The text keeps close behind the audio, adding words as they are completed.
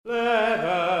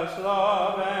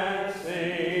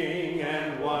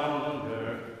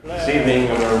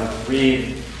evening, I'm going to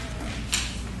read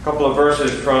a couple of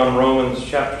verses from Romans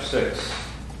chapter 6.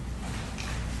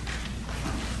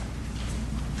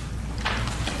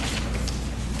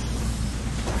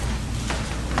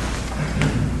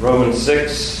 Romans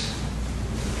 6,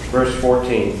 verse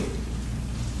 14.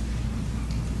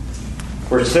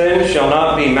 For sin shall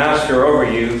not be master over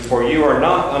you, for you are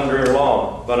not under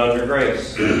law, but under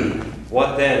grace.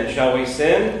 What then? Shall we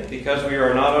sin because we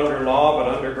are not under law,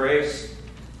 but under grace?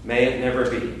 May it never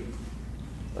be.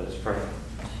 Let us pray.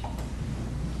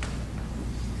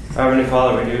 Heavenly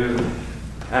Father, we do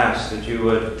ask that you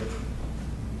would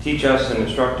teach us and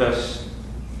instruct us,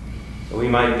 that we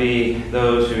might be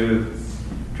those who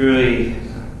truly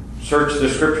search the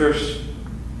Scriptures,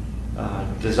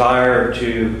 desire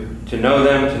to know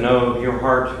them, to know your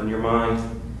heart and your mind,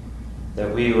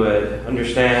 that we would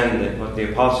understand that what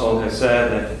the Apostle has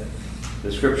said, that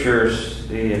the Scriptures,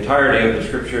 the entirety of the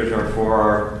Scriptures are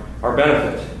for our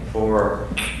benefit, for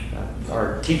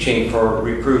our teaching, for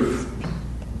reproof,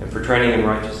 and for training in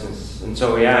righteousness. And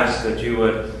so we ask that you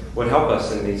would help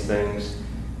us in these things,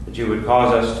 that you would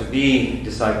cause us to be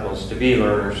disciples, to be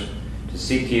learners, to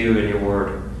seek you in your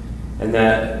word. And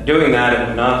that doing that, it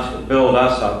would not build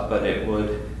us up, but it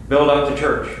would build up the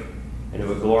church, and it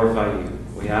would glorify you.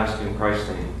 We ask in Christ's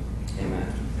name.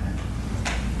 Amen.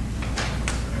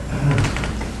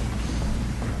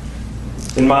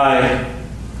 In my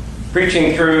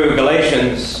preaching through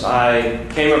Galatians, I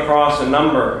came across a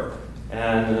number,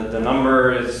 and the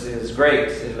number is great.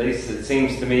 At least it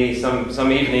seems to me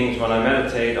some evenings when I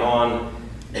meditate on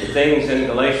the things in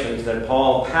Galatians that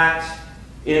Paul packed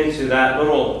into that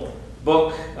little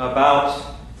book about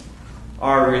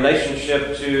our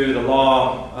relationship to the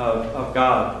law of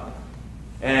God.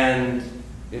 And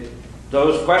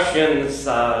those questions,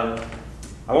 I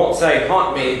won't say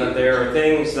haunt me, but there are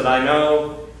things that I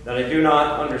know that I do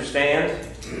not understand.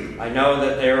 I know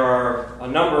that there are a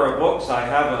number of books. I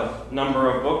have a number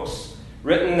of books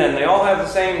written, and they all have the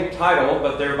same title,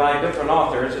 but they're by different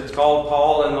authors. It's called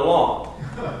Paul and the Law.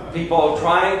 People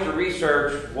trying to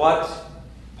research what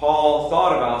Paul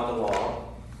thought about the law.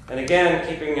 And again,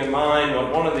 keeping in mind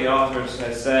what one of the authors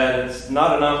has said, it's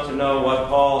not enough to know what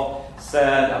Paul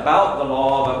said about the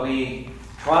law, but we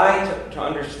try to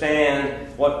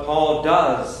understand what Paul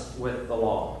does with the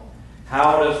law.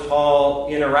 How does Paul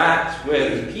interact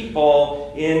with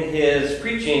people in his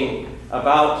preaching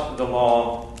about the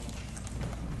law?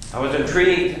 I was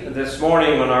intrigued this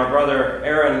morning when our brother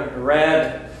Aaron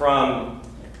read from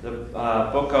the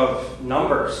book of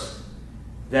Numbers,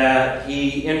 that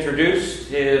he introduced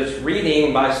his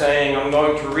reading by saying, I'm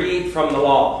going to read from the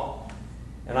law.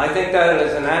 And I think that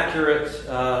is an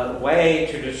accurate way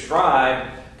to describe,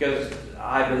 because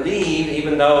I believe,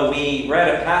 even though we read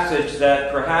a passage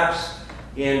that perhaps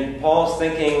in Paul's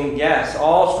thinking, yes,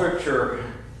 all Scripture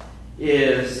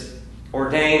is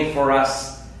ordained for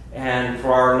us and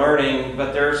for our learning,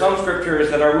 but there are some Scriptures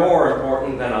that are more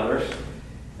important than others.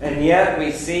 And yet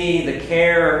we see the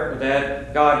care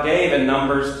that God gave in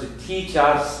Numbers to teach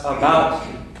us about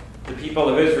the people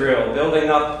of Israel, building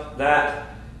up that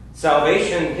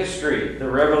salvation history, the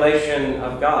revelation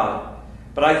of God.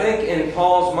 But I think in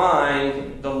Paul's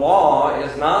mind, the law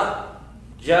is not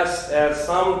just, as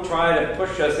some try to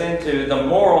push us into, the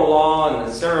moral law and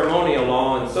the ceremonial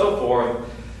law and so forth,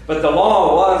 but the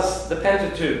law was the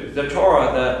Pentateuch, the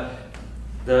Torah,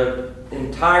 the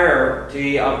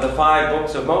entirety of the 5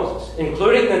 books of Moses,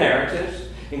 including the narratives,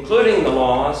 including the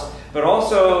laws, but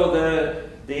also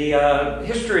the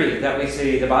history that we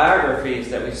see, the biographies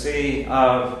that we see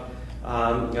of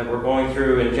that we're going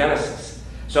through in Genesis.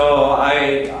 So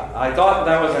I thought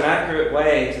that was an accurate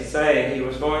way to say he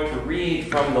was going to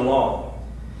read from the law.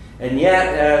 And yet,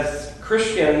 as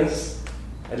Christians,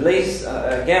 at least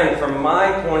again from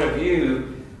my point of view,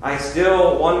 I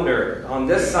still wonder, on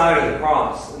this side of the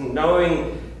cross,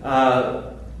 knowing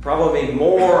probably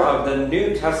more of the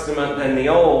New Testament than the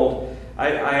Old, I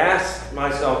ask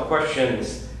myself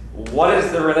questions. What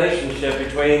is the relationship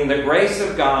between the grace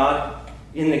of God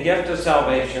in the gift of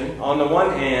salvation, on the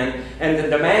one hand, and the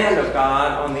demand of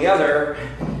God on the other?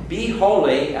 Be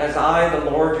holy as I, the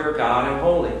Lord your God, am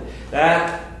holy.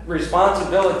 That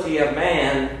responsibility of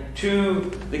man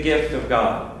to the gift of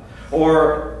God.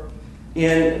 Or,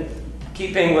 in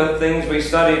keeping with things we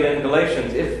studied in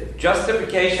Galatians, if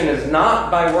justification is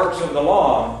not by works of the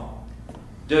law,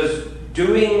 does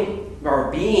doing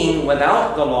or being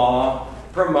without the law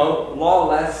promote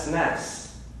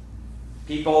lawlessness?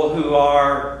 People who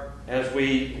are, as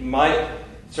we might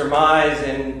surmise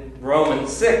in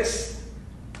Romans 6,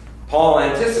 Paul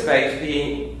anticipates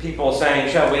people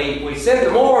saying, shall we sin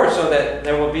the more so that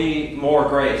there will be more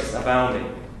grace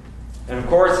abounding? And of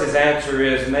course his answer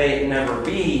is, may it never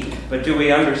be, but do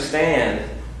we understand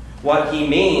what he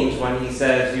means when he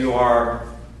says you are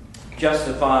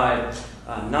justified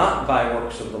not by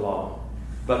works of the law,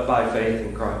 but by faith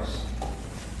in Christ?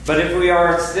 But if we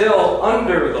are still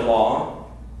under the law,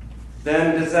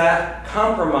 then does that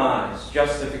compromise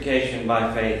justification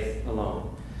by faith alone?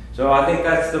 So I think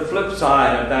that's the flip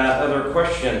side of that other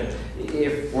question.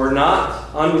 If we're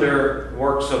not under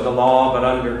works of the law, but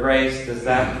under grace, does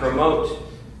that promote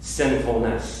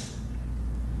sinfulness?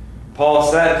 Paul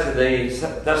said to the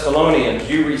Thessalonians,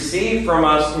 you receive from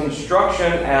us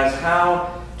instruction as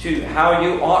how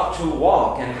you ought to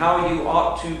walk and how you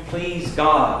ought to please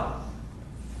God.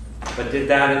 But did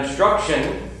that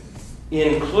instruction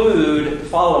include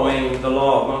following the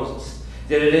law of Moses?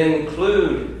 Did it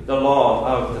include the law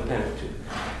of the Pentateuch?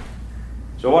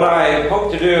 So what I hope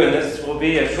to do, and this will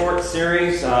be a short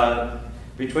series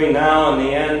between now and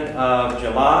the end of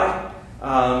July,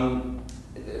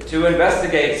 to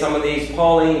investigate some of these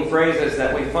Pauline phrases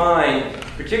that we find,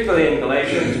 particularly in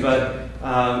Galatians, but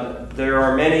there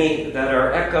are many that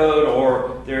are echoed,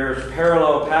 or there's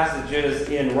parallel passages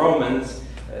in Romans.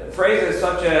 Phrases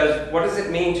such as, what does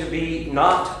it mean to be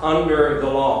not under the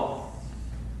law?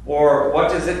 Or what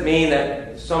does it mean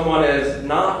that someone is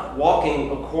not walking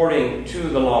according to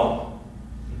the law?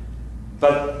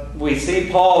 But we see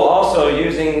Paul also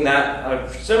using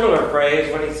a similar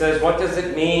phrase when he says, what does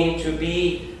it mean to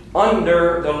be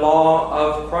under the law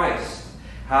of Christ?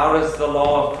 How does the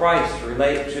law of Christ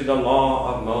relate to the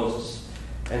law of Moses?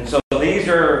 And so these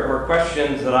are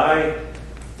questions that I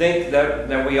think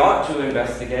that we ought to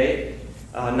investigate,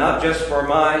 not just for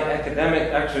my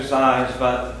academic exercise,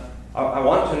 but I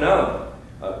want to know.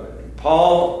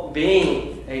 Paul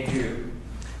being a Jew,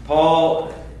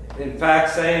 Paul in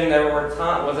fact saying there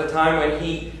was a time when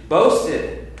he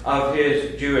boasted of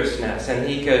his Jewishness, and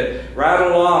he could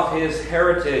rattle off his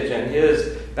heritage and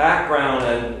his background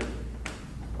and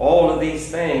all of these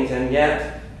things, and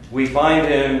yet we find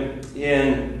him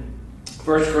in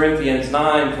 1 Corinthians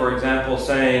 9, for example,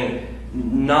 saying,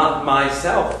 not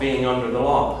myself being under the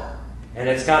law. And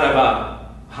it's kind of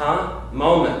a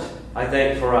moment, I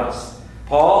think, for us.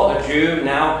 Paul, a Jew,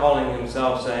 now calling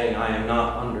himself saying, I am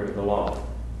not under the law.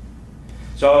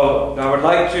 So I would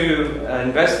like to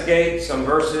investigate some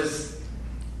verses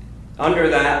under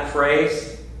that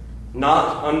phrase,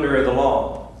 not under the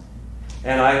law.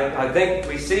 And I think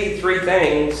we see three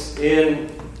things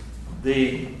in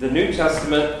the New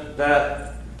Testament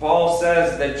that Paul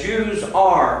says that Jews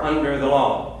are under the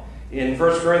law. In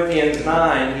 1 Corinthians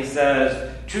 9, he says,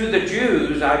 to the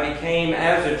Jews I became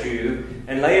as a Jew.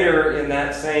 And later in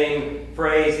that same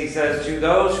phrase, he says, to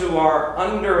those who are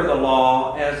under the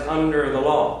law as under the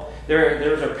law.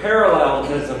 There's a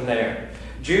parallelism there.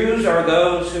 Jews are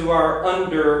those who are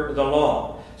under the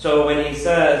law. So when he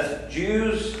says,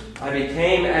 Jews, I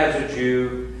became as a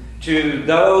Jew, to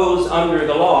those under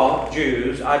the law,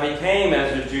 Jews, I became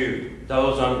as a Jew,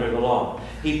 those under the law.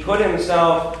 He put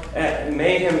himself,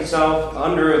 made himself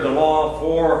under the law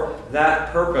for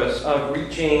that purpose of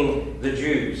reaching the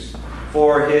Jews,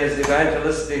 for his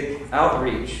evangelistic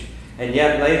outreach. And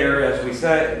yet later, as we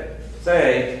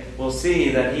say, we'll see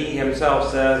that he himself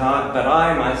says, but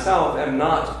I myself am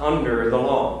not under the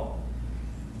law.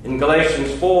 In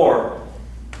Galatians 4,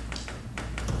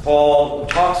 Paul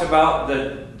talks about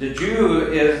the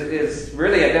Jew is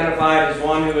really identified as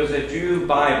one who is a Jew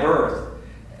by birth.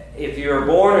 If you're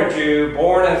born a Jew,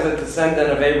 born as a descendant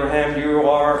of Abraham, you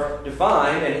are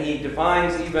defined, and he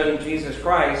defines even Jesus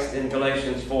Christ in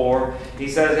Galatians 4. He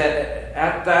says that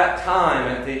at that time,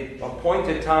 at the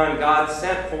appointed time, God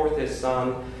sent forth his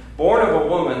Son, born of a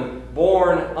woman,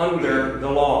 born under the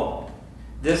law.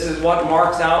 This is what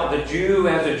marks out the Jew,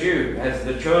 as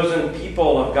the chosen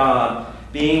people of God.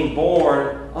 Being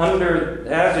born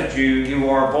as a Jew, you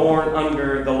are born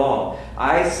under the law.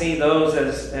 I see those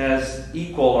as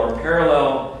equal or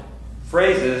parallel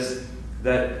phrases,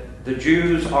 that the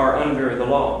Jews are under the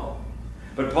law.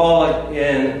 But Paul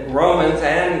in Romans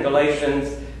and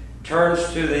Galatians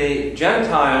turns to the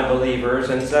Gentile believers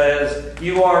and says,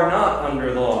 you are not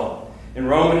under the law. In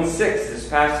Romans 6, this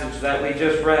passage that we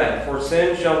just read, for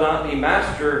sin shall not be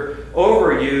master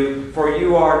over you, for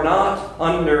you are not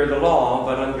under the law,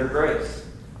 but under grace.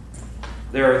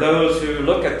 There are those who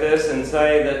look at this and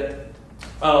say that,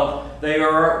 they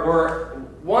were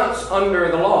once under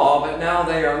the law, but now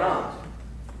they are not.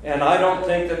 And I don't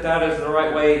think that is the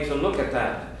right way to look at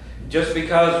that. just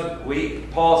because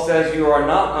Paul says you are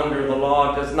not under the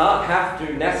law does not have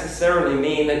to necessarily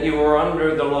mean that you were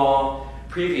under the law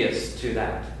previous to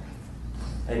that.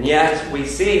 And yet we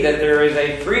see that there is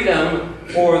a freedom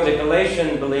for the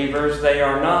Galatian believers. They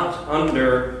are not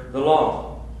under the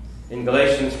law. In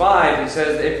Galatians 5, he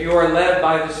says, if you are led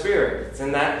by the Spirit. It's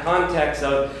in that context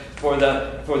of, for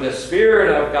the Spirit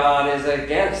of God is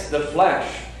against the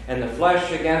flesh, and the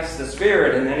flesh against the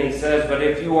Spirit. And then he says, but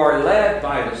if you are led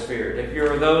by the Spirit, if you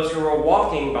are those who are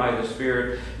walking by the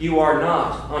Spirit, you are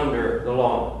not under the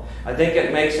law. I think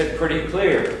it makes it pretty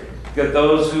clear that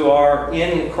those who are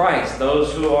in Christ,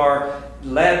 those who are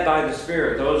led by the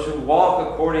Spirit, those who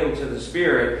walk according to the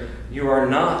Spirit, you are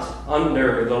not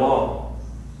under the law.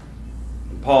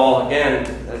 Paul, again,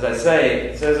 as I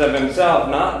say, says of himself,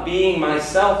 not being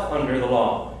myself under the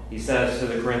law, he says to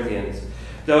the Corinthians,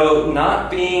 though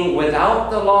not being without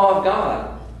the law of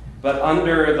God, but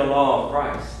under the law of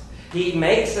Christ. He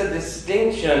makes a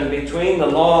distinction between the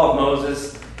law of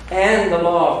Moses and the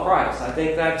law of Christ. I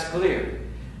think that's clear.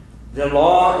 The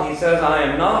law, he says, I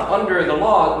am not under the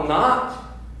law,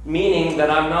 not meaning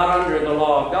that I'm not under the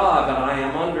law of God, but I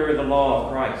am under the law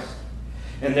of Christ.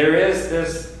 And there is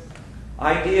this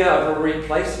idea of a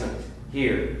replacement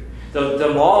here. The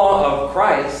law of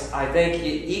Christ, I think,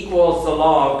 equals the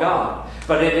law of God,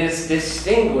 but it is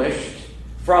distinguished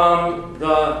from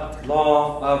the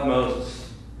law of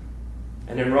Moses.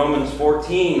 And in Romans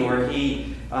 14, where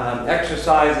he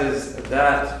exercises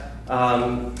that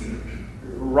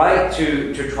right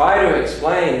to try to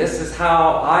explain, this is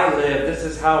how I live, this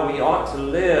is how we ought to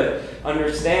live,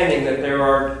 understanding that there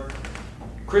are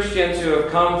Christians who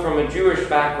have come from a Jewish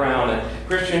background and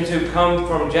Christians who come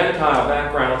from Gentile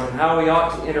backgrounds, and how we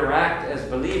ought to interact as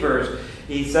believers.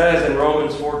 He says in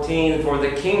Romans 14, for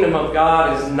the kingdom of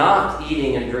God is not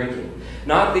eating and drinking,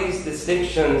 not these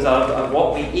distinctions of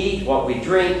what we eat, what we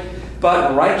drink,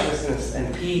 but righteousness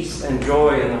and peace and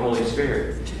joy in the Holy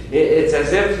Spirit. It's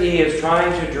as if he is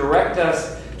trying to direct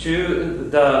us to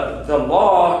the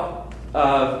law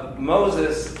of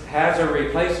Moses has a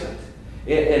replacement.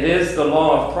 It is the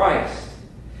law of Christ.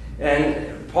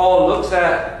 And Paul looks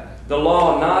at the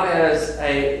law not as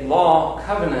a law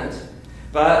covenant,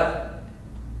 but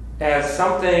as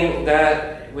something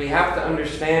that we have to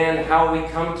understand how we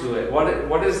come to it.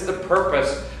 What is the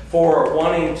purpose for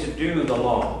wanting to do the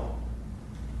law?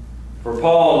 For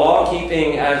Paul,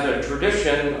 law-keeping as a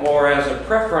tradition or as a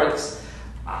preference,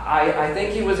 I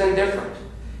think he was indifferent.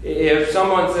 If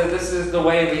someone said, this is the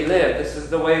way we live, this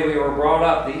is the way we were brought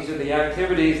up, these are the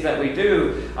activities that we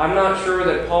do, I'm not sure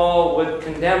that Paul would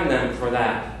condemn them for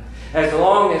that, as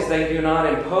long as they do not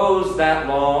impose that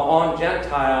law on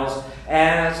Gentiles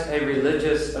as a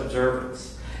religious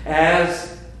observance,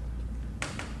 as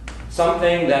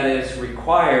something that is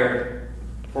required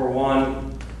for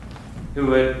one who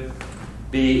would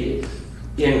be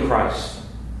in Christ.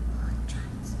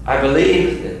 I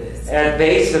believe at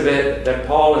base of it that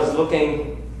Paul is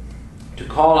looking to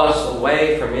call us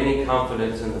away from any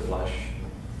confidence in the flesh.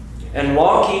 And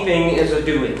law-keeping is a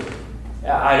doing.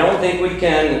 I don't think we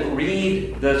can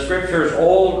read the Scriptures,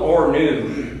 Old or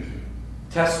New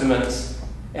Testaments,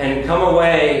 and come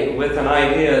away with an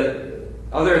idea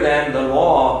other than the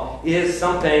law is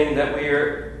something that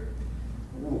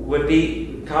would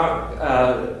be talked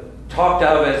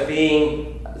of as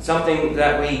being something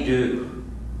that we do.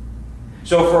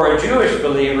 So for a Jewish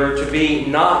believer to be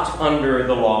not under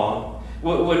the law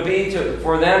would be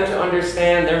for them to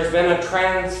understand there's been a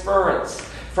transference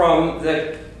from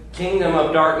the kingdom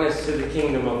of darkness to the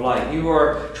kingdom of light. You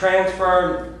are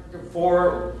transferred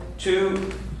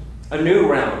to a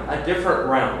new realm, a different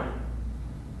realm.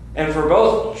 And for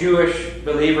both Jewish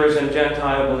believers and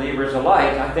Gentile believers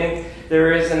alike, I think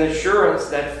there is an assurance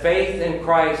that faith in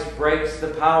Christ breaks the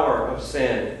power of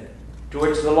sin, to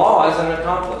which the law is an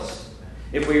accomplice.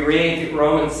 If we read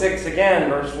Romans 6 again,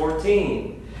 verse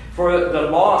 14, for the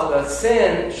law, the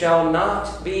sin shall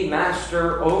not be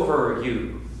master over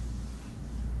you.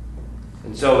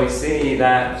 And so we see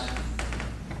that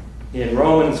in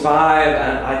Romans 5,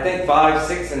 and I think 5,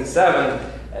 6, and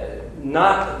 7,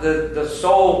 not the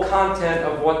sole content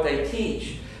of what they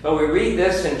teach. But we read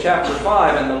this in chapter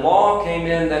 5, and the law came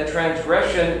in that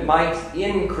transgression might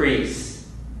increase.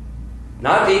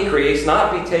 Not decrease,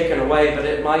 not be taken away, but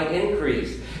it might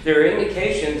increase. There are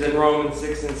indications in Romans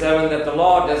 6 and 7 that the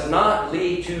law does not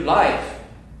lead to life,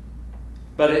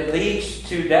 but it leads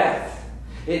to death.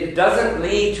 It doesn't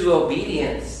lead to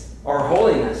obedience or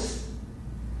holiness,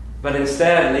 but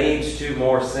instead leads to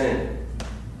more sin.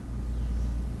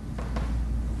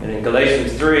 And in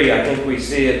Galatians 3, I think we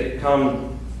see it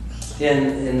come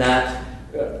in that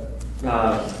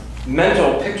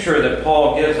mental picture that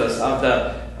Paul gives us of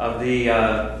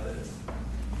the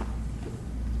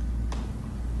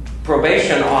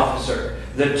probation officer,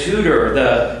 the tutor,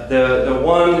 the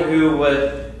one who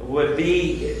would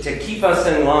be to keep us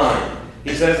in line.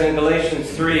 He says in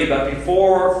Galatians 3, "But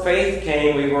before faith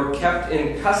came, we were kept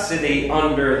in custody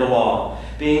under the law,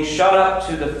 being shut up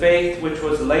to the faith which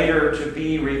was later to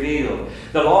be revealed."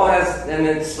 The law has an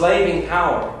enslaving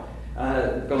power.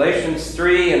 Galatians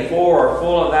 3 and 4 are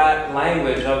full of that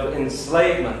language of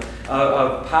enslavement,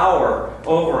 of power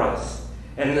over us.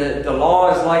 And the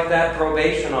law is like that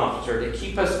probation officer to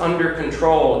keep us under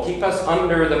control, keep us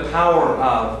under the power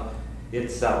of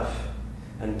itself.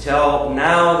 Until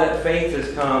now that faith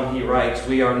has come, he writes,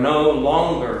 we are no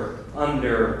longer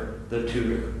under the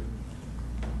tutor.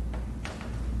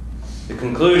 The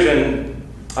conclusion,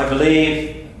 I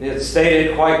believe, is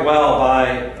stated quite well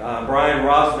by Brian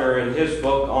Rosner in his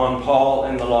book on Paul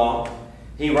and the Law.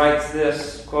 He writes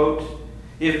this, quote,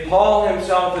 "If Paul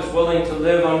himself is willing to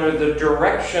live under the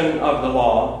direction of the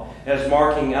law, as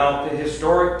marking out the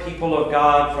historic people of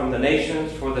God from the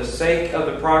nations for the sake of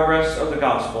the progress of the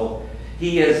gospel,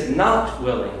 he is not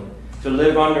willing to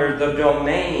live under the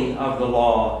domain of the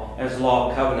law as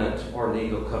law, covenant, or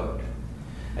legal code."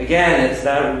 Again, it's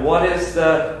that what is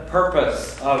the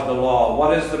purpose of the law?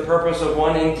 What is the purpose of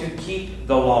wanting to keep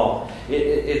the law?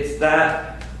 Is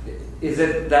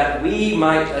it that we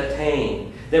might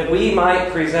attain, that we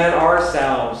might present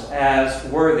ourselves as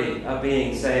worthy of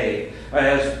being saved,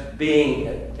 as being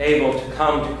able to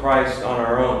come to Christ on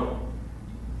our own?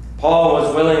 Paul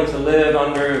was willing to live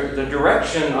under the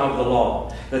direction of the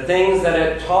law, the things that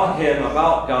it taught him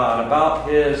about God, about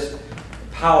his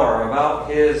power, about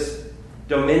his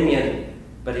dominion.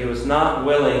 But he was not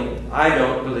willing, I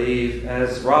don't believe,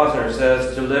 as Rosner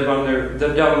says, to live under the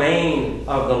domain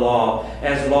of the law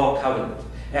as law covenant,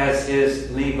 as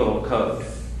his legal code.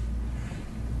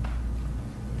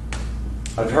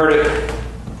 I've heard it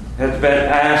has been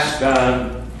asked,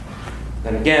 and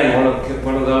again,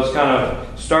 one of those kind of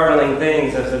startling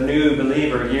things as a new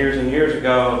believer years and years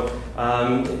ago,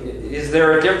 is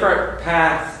there a different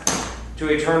path to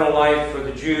eternal life for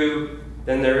the Jew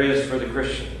than there is for the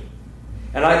Christian?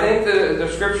 And I think the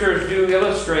Scriptures do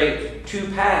illustrate two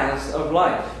paths of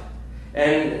life.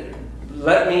 And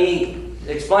let me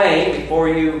explain before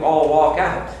you all walk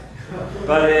out.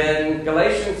 But in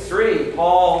Galatians 3,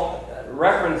 Paul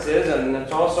references, and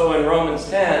it's also in Romans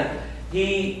 10,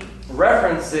 he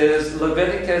references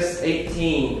Leviticus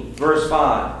 18, verse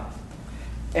 5.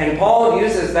 And Paul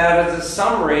uses that as a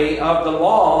summary of the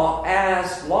law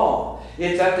as law.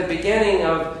 It's at the beginning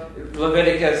of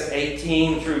Leviticus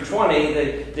 18 through 20,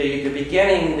 the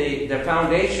beginning, the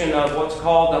foundation of what's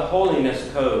called the holiness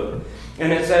code.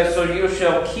 And it says, "So you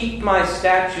shall keep my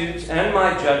statutes and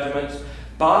my judgments,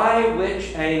 by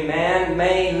which a man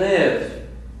may live.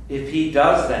 If he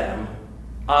does them,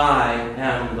 I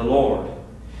am the Lord."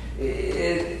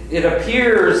 It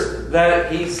appears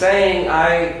that he's saying,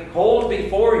 I hold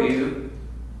before you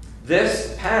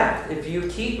this path. If you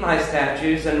keep my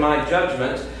statutes and my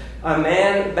judgments, a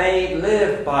man may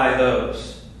live by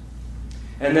those.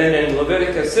 And then in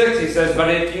Leviticus 6 he says, "But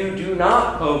if you do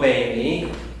not obey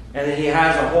me," and then he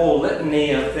has a whole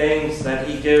litany of things that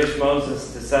he gives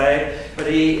Moses to say, but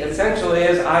he essentially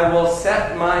is, "I will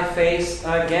set my face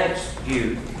against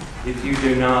you if you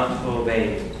do not obey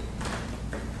me."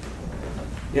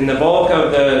 In the bulk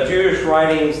of the Jewish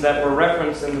writings that were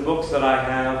referenced in the books that I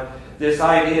have, this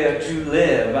idea to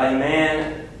live, a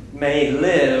man may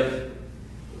live,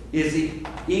 is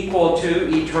equal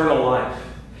to eternal life.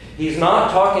 He's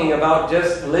not talking about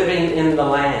just living in the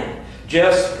land,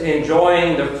 just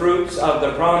enjoying the fruits of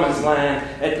the promised land,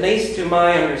 at least to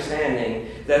my understanding,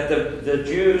 that the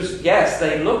Jews, yes,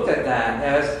 they looked at that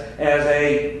as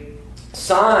a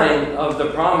sign of the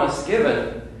promise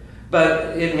given,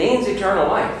 but it means eternal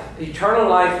life. Eternal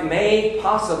life made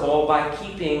possible by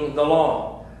keeping the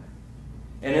law.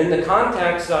 And in the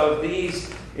context of these,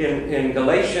 in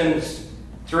Galatians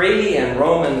 3 and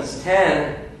Romans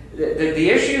 10, the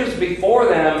issues before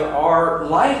them are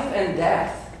life and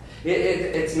death.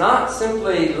 It's not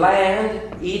simply land,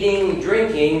 eating,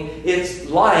 drinking. It's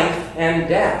life and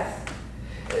death.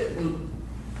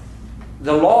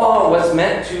 The law was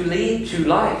meant to lead to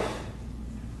life.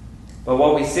 But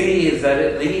what we see is that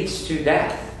it leads to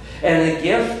death. And the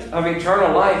gift of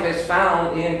eternal life is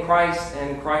found in Christ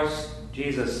and Christ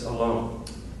Jesus alone.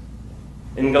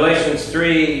 In Galatians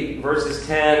 3, verses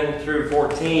 10 through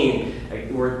 14,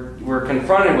 we're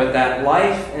confronted with that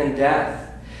life and death.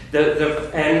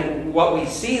 And what we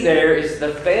see there is the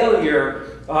failure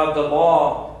of the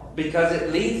law because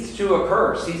it leads to a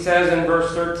curse. He says in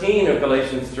verse 13 of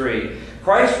Galatians 3,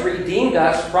 Christ redeemed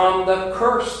us from the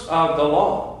curse of the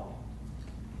law.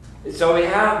 So we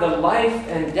have the life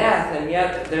and death, and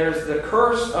yet there's the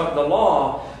curse of the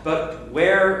law. But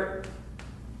where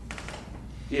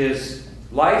is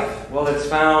life? Well, it's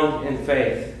found in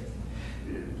faith.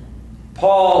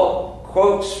 Paul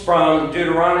quotes from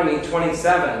Deuteronomy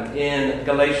 27 in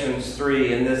Galatians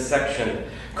 3 in this section.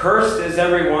 Cursed is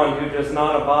everyone who does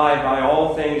not abide by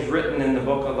all things written in the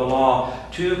book of the law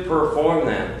to perform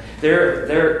them.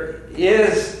 There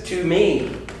is, to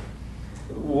me,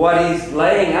 what he's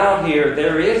laying out here,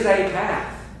 there is a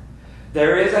path.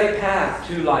 There is a path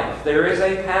to life. There is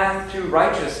a path to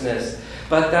righteousness.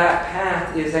 But that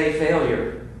path is a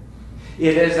failure.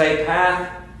 It is a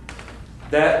path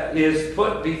that is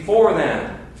put before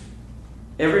them.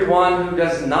 Everyone who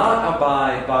does not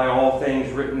abide by all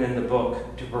things written in the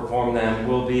book to perform them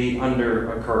will be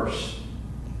under a curse.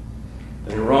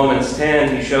 In Romans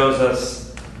 10, he shows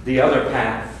us the other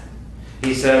path.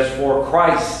 He says, for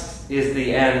Christ is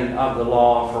the end of the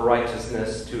law for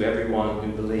righteousness to everyone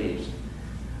who believes.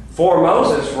 For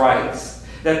Moses writes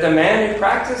that the man who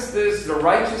practices the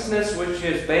righteousness which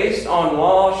is based on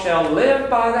law shall live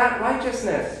by that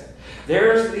righteousness.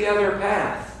 There's the other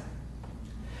path.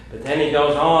 But then he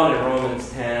goes on in Romans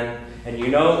 10, and you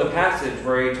know the passage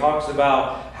where he talks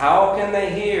about how can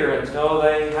they hear until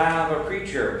they have a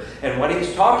preacher. And what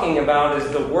he's talking about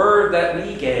is the word that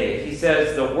we gave. He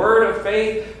says the word of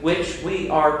faith which we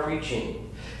are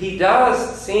preaching. He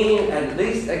does seem, at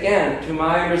least again, to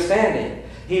my understanding,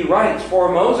 he writes,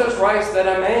 for Moses writes that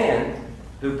a man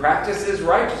who practices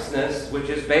righteousness, which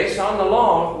is based on the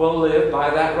law, will live by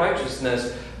that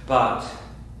righteousness. But,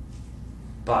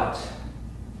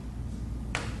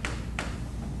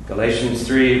 Galatians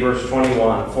 3, verse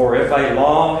 21, for if a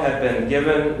law had been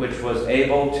given which was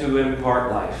able to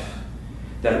impart life,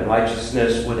 then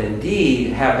righteousness would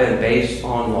indeed have been based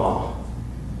on law.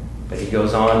 But he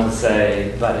goes on to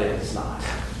say, but it is not.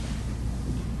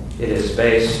 It is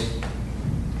based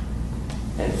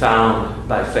and found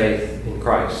by faith in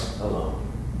Christ alone.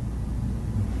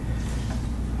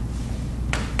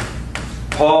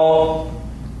 Paul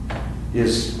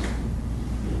is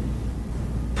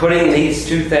putting these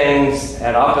two things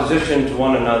at opposition to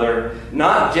one another,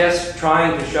 not just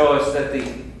trying to show us that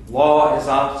the law is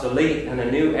obsolete and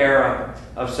a new era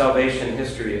of salvation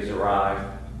history has arrived.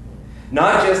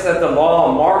 Not just that the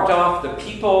law marked off the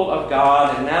people of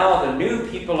God, and now the new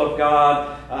people of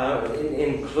God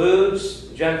includes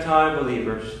Gentile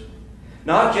believers.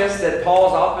 Not just that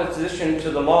Paul's opposition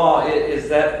to the law is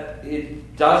that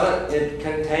it doesn't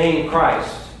contain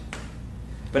Christ.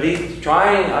 But he's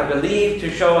trying, I believe, to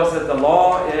show us that the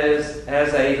law is,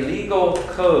 as a legal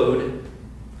code,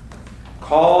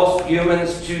 calls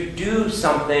humans to do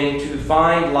something to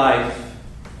find life.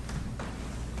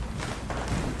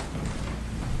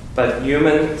 But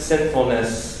human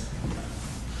sinfulness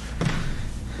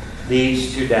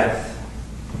leads to death.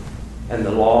 And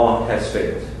the law has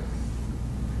failed.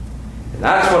 And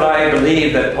that's what I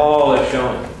believe that Paul is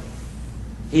showing.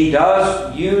 He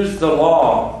does use the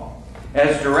law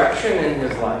as direction in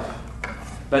his life,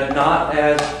 but not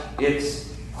as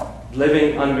its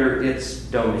living under its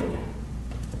dominion.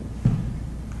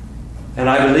 And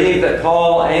I believe that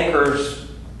Paul anchors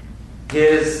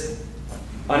his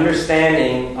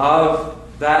understanding of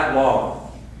that law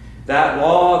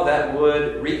that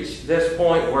would reach this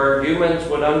point where humans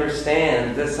would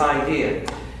understand this idea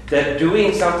that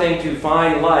doing something to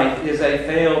find life is a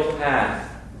failed path.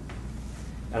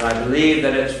 And I believe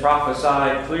that it's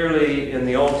prophesied clearly in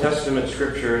the Old Testament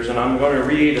scriptures, and I'm going to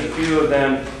read a few of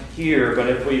them here, but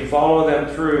if we follow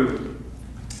them through,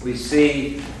 we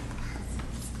see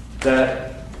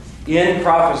that in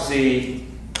prophecy,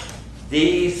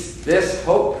 this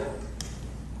hope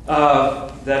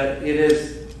of that it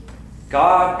is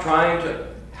God trying to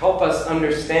help us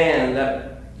understand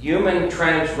that human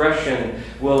transgression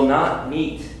will not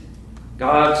meet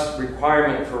God's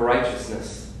requirement for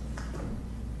righteousness.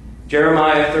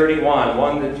 Jeremiah 31,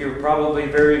 one that you're probably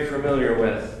very familiar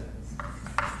with.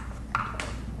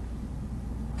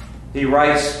 He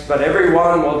writes, "But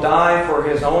everyone will die for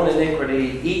his own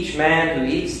iniquity. Each man who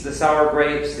eats the sour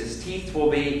grapes, his teeth will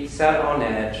be set on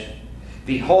edge.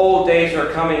 Behold, days are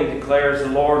coming, declares the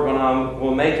Lord, when I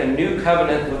will make a new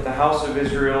covenant with the house of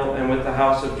Israel and with the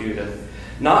house of Judah.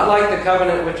 Not like the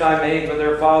covenant which I made with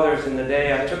their fathers in the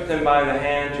day I took them by the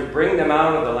hand to bring them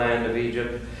out of the land of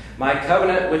Egypt. My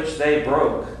covenant which they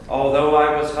broke, although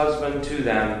I was husband to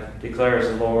them, declares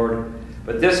the Lord.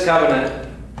 But this covenant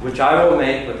which I will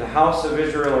make with the house of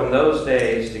Israel in those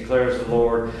days, declares the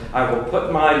Lord. I will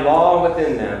put my law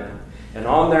within them, and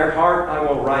on their heart I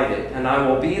will write it, and I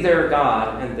will be their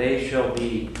God, and they shall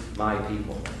be my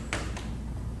people.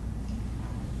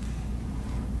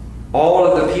 All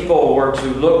of the people were to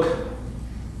look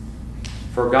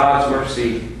for God's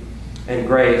mercy and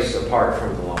grace apart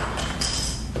from the law.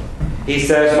 He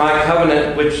says, my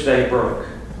covenant which they broke.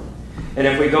 And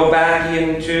if we go back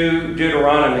into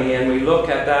Deuteronomy and we look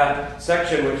at that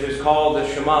section which is called the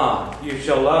Shema, you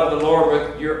shall love the Lord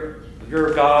with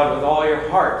your God with all your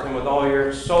heart and with all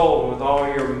your soul and with all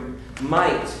your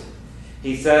might.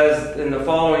 He says in the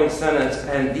following sentence,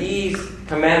 and these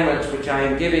commandments which I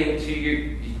am giving to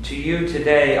you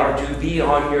today are to be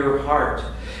on your heart.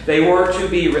 They were to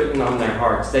be written on their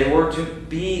hearts. They were to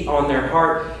be on their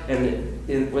heart, and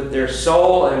with their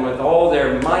soul and with all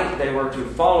their might they were to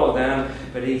follow them.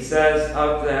 But he says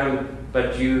of them,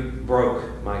 but you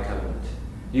broke my covenant.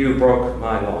 You broke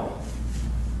my law.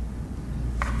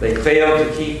 They failed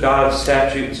to keep God's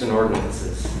statutes and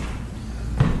ordinances.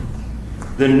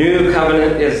 The new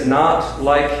covenant is not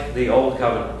like the old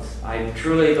covenant. I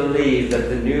truly believe that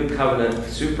the new covenant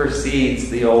supersedes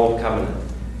the old covenant.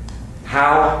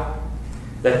 How?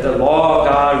 That the law of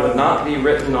God would not be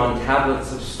written on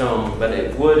tablets of stone, but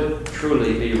it would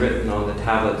truly be written on the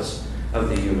tablets of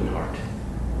the human heart.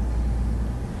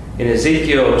 In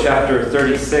Ezekiel chapter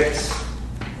 36,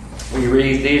 we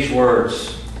read these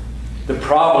words. The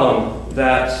problem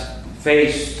that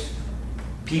faced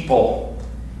people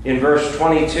in verse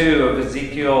 22 of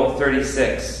Ezekiel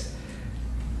 36.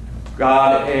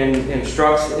 God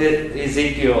instructs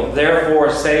Ezekiel,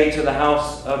 therefore say to the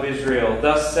house of Israel,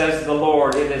 thus says the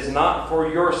Lord, it is not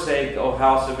for your sake, O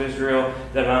house of Israel,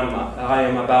 that I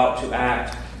am about to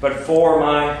act, but for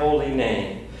my holy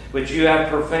name, which you have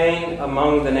profaned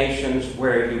among the nations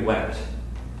where you went.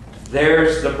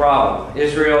 There's the problem.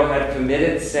 Israel had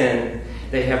committed sin.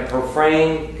 They have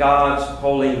profaned God's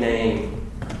holy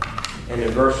name. And in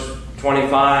verse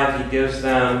 25, he gives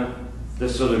them the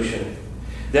solution.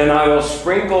 Then I will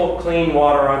sprinkle clean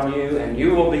water on you, and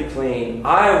you will be clean.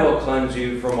 I will cleanse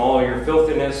you from all your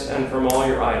filthiness and from all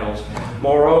your idols.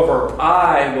 Moreover,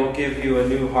 I will give you a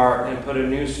new heart and put a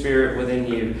new spirit within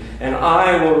you. And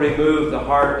I will remove the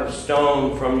heart of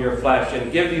stone from your flesh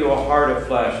and give you a heart of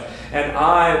flesh. And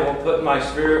I will put my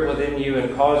spirit within you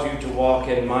and cause you to walk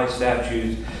in my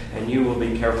statutes, and you will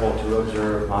be careful to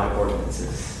observe my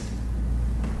ordinances.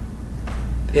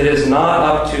 It is not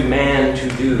up to man to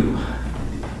do,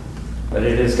 but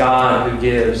it is God who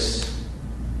gives.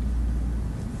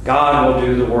 God will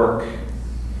do the work.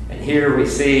 And here we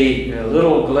see a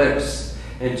little glimpse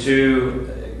into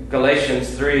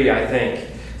Galatians 3, I think.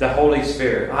 The Holy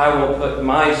Spirit. I will put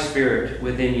my spirit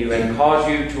within you and cause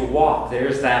you to walk.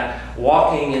 There's that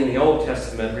walking in the Old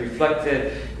Testament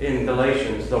reflected in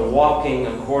Galatians. The walking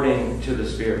according to the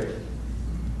Spirit.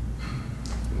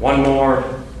 One more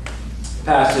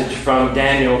passage from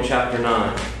Daniel chapter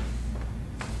 9.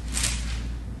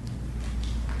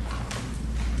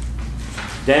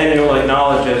 Daniel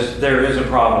acknowledges there is a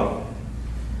problem.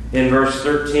 In verse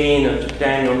 13 of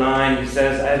Daniel 9, he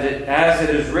says, as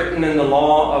it is written in the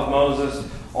law of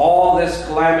Moses, all this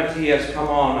calamity has come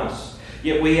on us.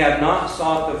 Yet we have not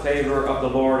sought the favor of the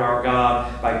Lord our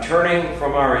God by turning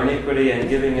from our iniquity and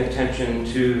giving attention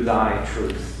to thy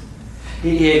truth.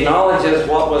 He acknowledges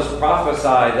what was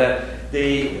prophesied, that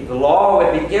the law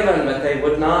would be given, but they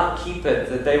would not keep it,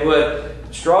 that they would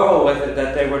struggle with it,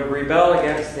 that they would rebel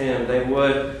against him, they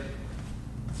would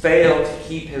fail to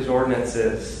keep his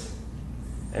ordinances.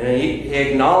 And he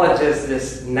acknowledges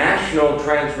this national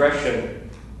transgression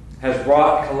has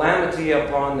brought calamity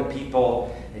upon the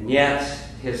people, and yet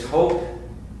his hope,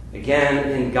 again,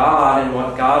 in God and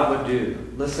what God would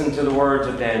do. Listen to the words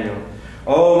of Daniel.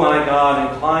 O my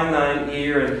God, incline thine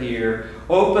ear and hear.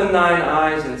 Open thine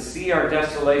eyes and see our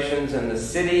desolations and the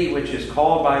city which is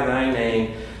called by thy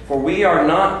name. For we are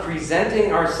not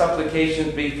presenting our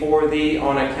supplications before thee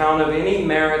on account of any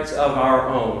merits of our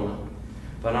own,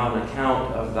 but on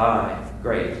account of thy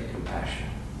great compassion.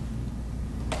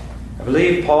 I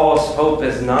believe Paul's hope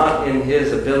is not in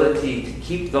his ability to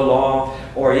keep the law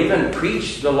or even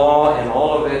preach the law in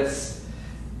all of its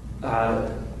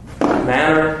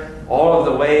manner, all of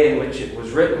the way in which it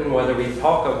was written, whether we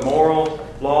talk of moral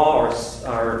law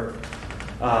or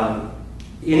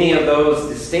any of those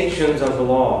distinctions of the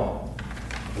law.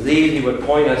 I believe he would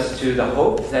point us to the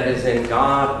hope that is in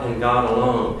God and God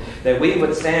alone. That we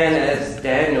would stand, as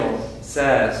Daniel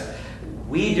says,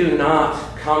 we do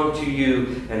not come to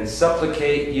you and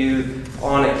supplicate you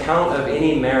on account of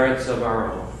any merits of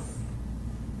our own,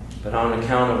 but on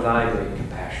account of thy great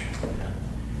compassion.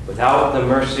 Without the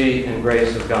mercy and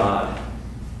grace of God,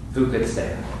 who could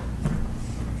stand?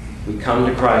 We come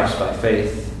to Christ by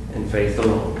faith and faith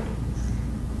alone.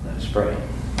 Let us pray.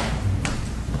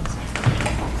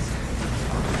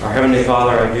 Our Heavenly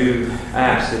Father, I do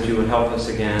ask that you would help us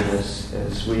again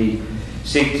as we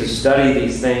seek to study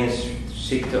these things,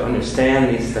 seek to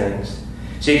understand these things,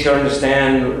 seek to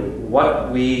understand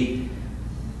what we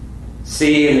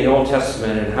see in the Old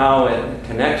Testament and how it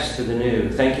connects to the New.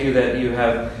 Thank you that you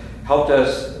have helped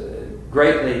us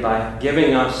greatly by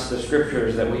giving us the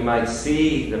Scriptures that we might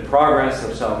see the progress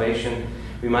of salvation.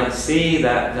 We might see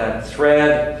that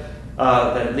thread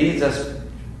that leads us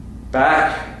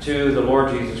back to the Lord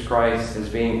Jesus Christ as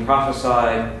being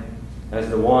prophesied as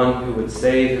the one who would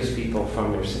save his people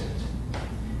from their sins.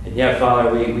 And yet,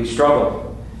 Father, we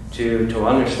struggle to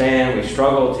understand. We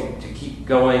struggle to keep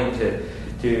going,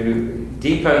 to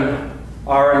deepen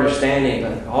our understanding.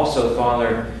 But also,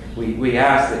 Father, we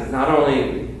ask that not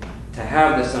only to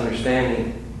have this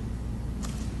understanding,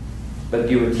 but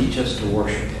you would teach us to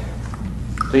worship.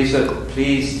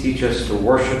 Please teach us to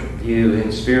worship you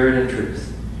in spirit and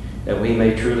truth, that we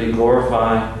may truly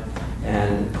glorify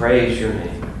and praise your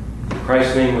name. In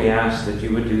Christ's name we ask that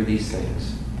you would do these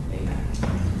things. Amen.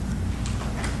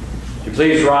 Would you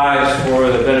please rise for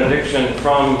the benediction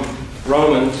from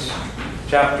Romans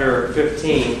chapter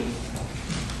 15.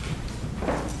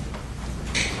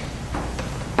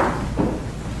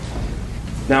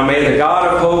 Now may the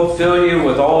God of hope fill you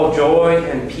with all joy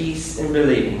and peace in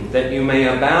believing, that you may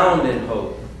abound in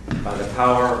hope by the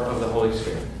power of the Holy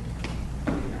Spirit.